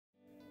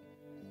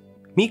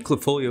Meet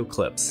Klipfolio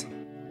Klips.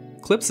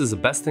 Klips is a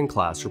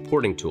best-in-class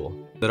reporting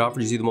tool that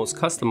offers you the most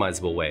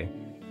customizable way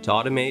to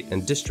automate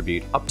and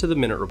distribute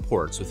up-to-the-minute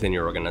reports within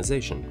your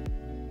organization.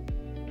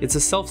 It's a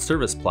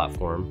self-service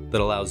platform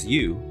that allows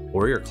you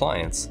or your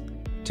clients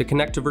to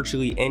connect to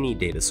virtually any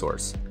data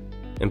source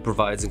and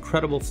provides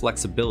incredible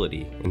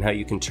flexibility in how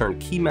you can turn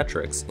key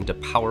metrics into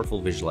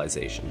powerful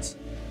visualizations.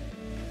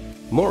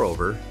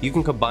 Moreover, you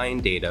can combine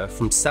data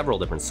from several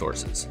different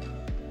sources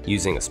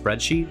using a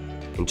spreadsheet,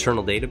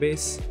 internal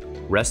database,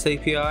 REST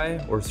API,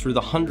 or through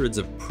the hundreds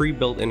of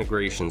pre-built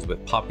integrations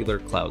with popular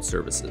cloud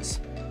services.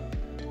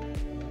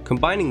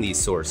 Combining these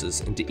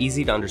sources into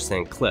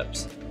easy-to-understand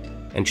clips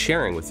and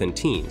sharing within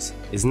teams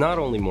is not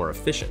only more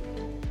efficient,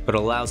 but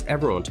allows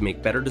everyone to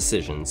make better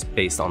decisions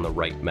based on the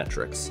right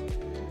metrics.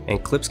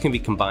 And clips can be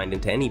combined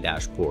into any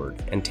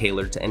dashboard and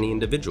tailored to any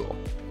individual,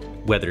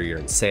 whether you're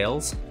in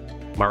sales,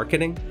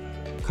 marketing,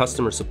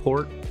 customer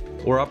support,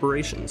 or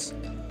operations,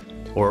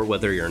 or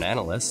whether you're an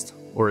analyst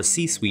or a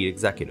C-suite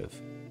executive.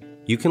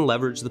 You can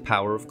leverage the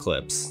power of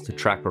clips to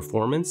track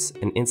performance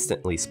and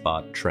instantly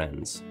spot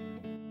trends.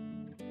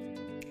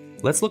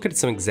 Let's look at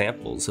some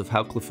examples of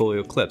how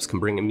Klipfolio Klips can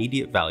bring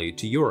immediate value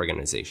to your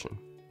organization.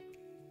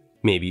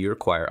 Maybe you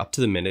require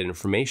up-to-the-minute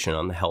information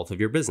on the health of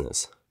your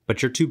business,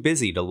 but you're too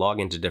busy to log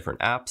into different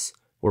apps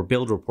or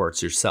build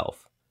reports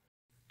yourself.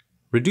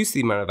 Reduce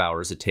the amount of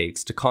hours it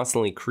takes to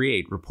constantly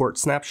create report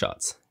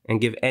snapshots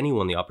and give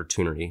anyone the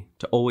opportunity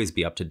to always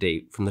be up to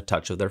date from the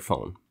touch of their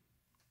phone.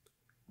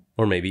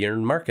 Or maybe you're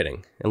in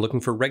marketing and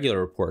looking for regular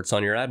reports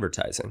on your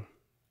advertising.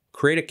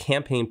 Create a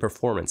campaign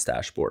performance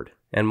dashboard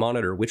and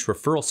monitor which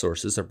referral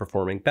sources are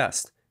performing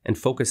best and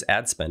focus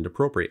ad spend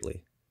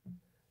appropriately.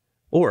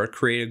 Or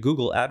create a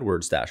Google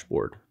AdWords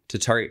dashboard to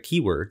target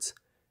keywords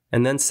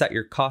and then set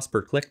your cost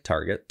per click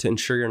target to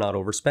ensure you're not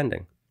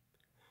overspending.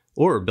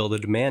 Or build a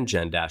demand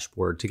gen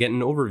dashboard to get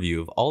an overview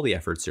of all the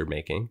efforts you're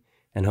making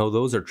and how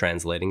those are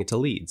translating into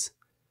leads.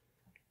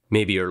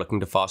 Maybe you're looking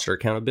to foster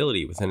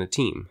accountability within a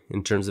team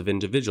in terms of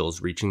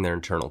individuals reaching their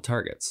internal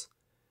targets.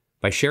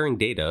 By sharing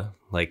data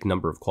like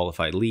number of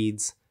qualified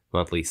leads,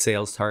 monthly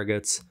sales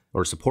targets,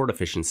 or support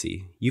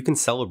efficiency, you can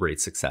celebrate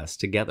success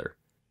together.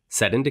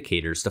 Set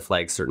indicators to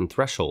flag certain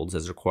thresholds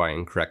as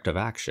requiring corrective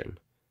action.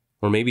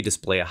 Or maybe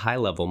display a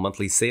high-level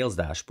monthly sales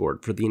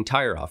dashboard for the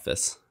entire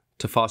office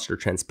to foster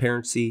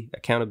transparency,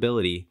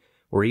 accountability,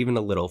 or even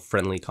a little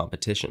friendly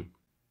competition.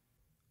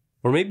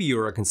 Or maybe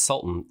you're a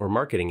consultant or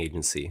marketing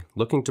agency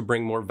looking to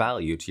bring more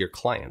value to your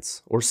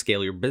clients or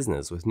scale your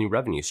business with new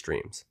revenue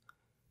streams.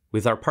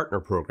 With our partner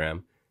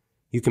program,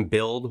 you can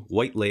build,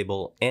 white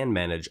label, and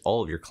manage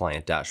all of your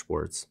client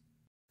dashboards.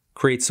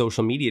 Create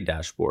social media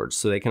dashboards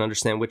so they can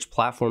understand which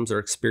platforms are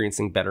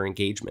experiencing better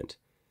engagement,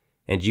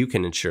 and you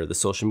can ensure the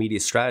social media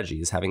strategy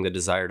is having the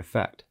desired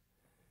effect.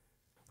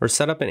 Or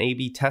set up an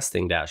A/B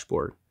testing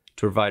dashboard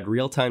to provide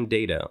real-time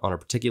data on a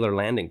particular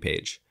landing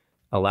page,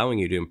 allowing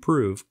you to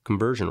improve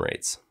conversion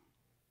rates.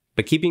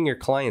 By keeping your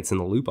clients in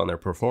the loop on their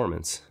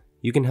performance,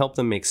 you can help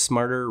them make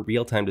smarter,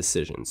 real-time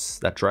decisions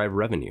that drive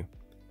revenue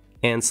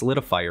and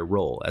solidify your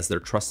role as their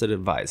trusted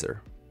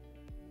advisor.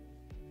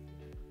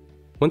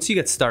 Once you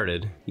get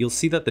started, you'll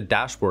see that the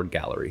dashboard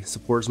gallery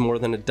supports more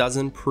than a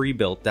dozen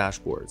pre-built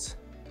dashboards.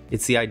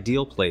 It's the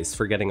ideal place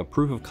for getting a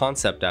proof of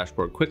concept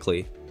dashboard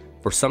quickly,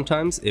 for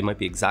sometimes it might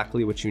be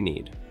exactly what you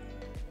need.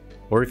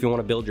 Or if you want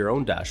to build your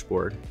own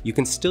dashboard, you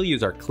can still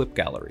use our clip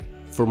gallery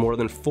for more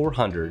than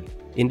 400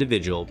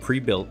 individual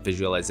pre-built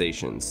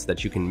visualizations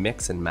that you can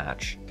mix and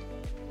match.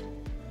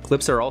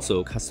 Clips are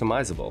also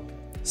customizable,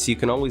 so you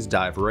can always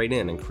dive right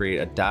in and create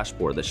a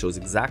dashboard that shows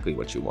exactly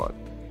what you want,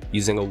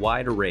 using a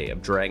wide array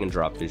of drag and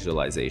drop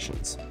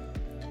visualizations.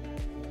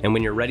 And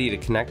when you're ready to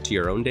connect to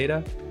your own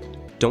data,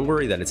 don't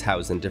worry that it's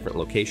housed in different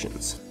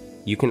locations.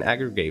 You can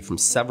aggregate from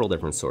several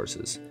different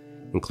sources,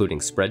 including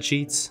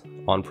spreadsheets,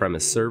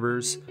 on-premise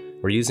servers,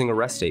 or using a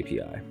REST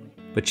API.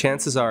 But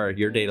chances are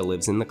your data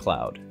lives in the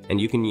cloud,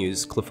 and you can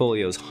use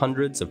Klipfolio's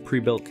hundreds of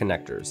pre-built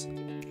connectors.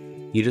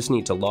 You just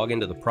need to log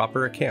into the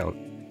proper account,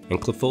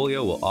 and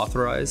Klipfolio will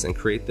authorize and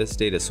create this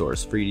data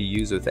source for you to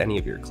use with any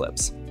of your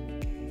clips.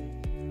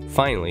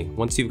 Finally,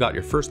 once you've got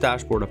your first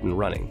dashboard up and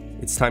running,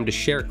 it's time to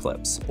share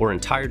clips or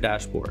entire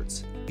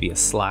dashboards via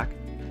Slack,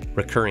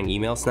 recurring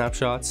email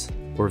snapshots,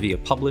 or via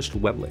published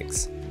web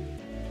links.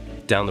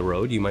 Down the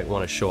road, you might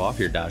want to show off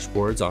your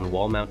dashboards on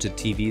wall-mounted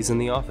TVs in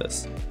the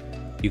office.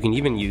 You can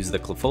even use the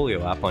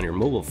Klipfolio app on your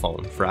mobile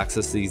phone for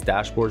access to these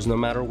dashboards no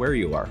matter where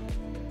you are.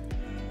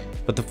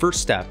 But the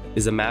first step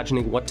is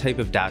imagining what type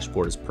of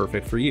dashboard is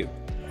perfect for you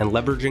and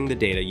leveraging the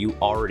data you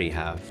already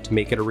have to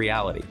make it a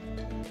reality.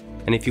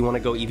 And if you want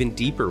to go even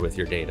deeper with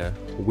your data,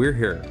 we're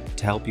here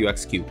to help you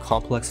execute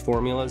complex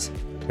formulas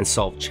and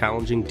solve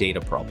challenging data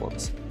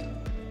problems.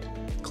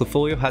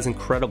 Klipfolio has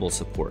incredible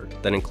support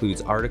that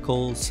includes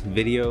articles,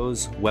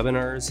 videos,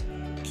 webinars,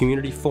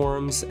 community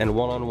forums, and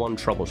one-on-one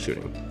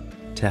troubleshooting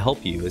to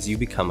help you as you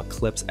become a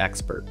Klips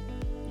expert.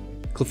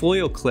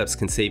 Klipfolio Klips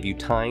can save you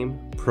time,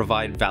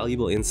 provide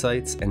valuable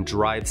insights, and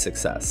drive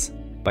success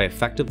by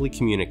effectively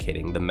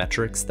communicating the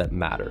metrics that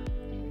matter.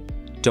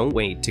 Don't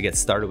wait to get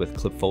started with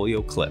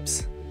Klipfolio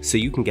Klips so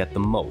you can get the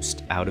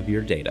most out of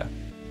your data.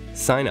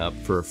 Sign up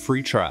for a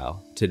free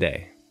trial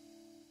today.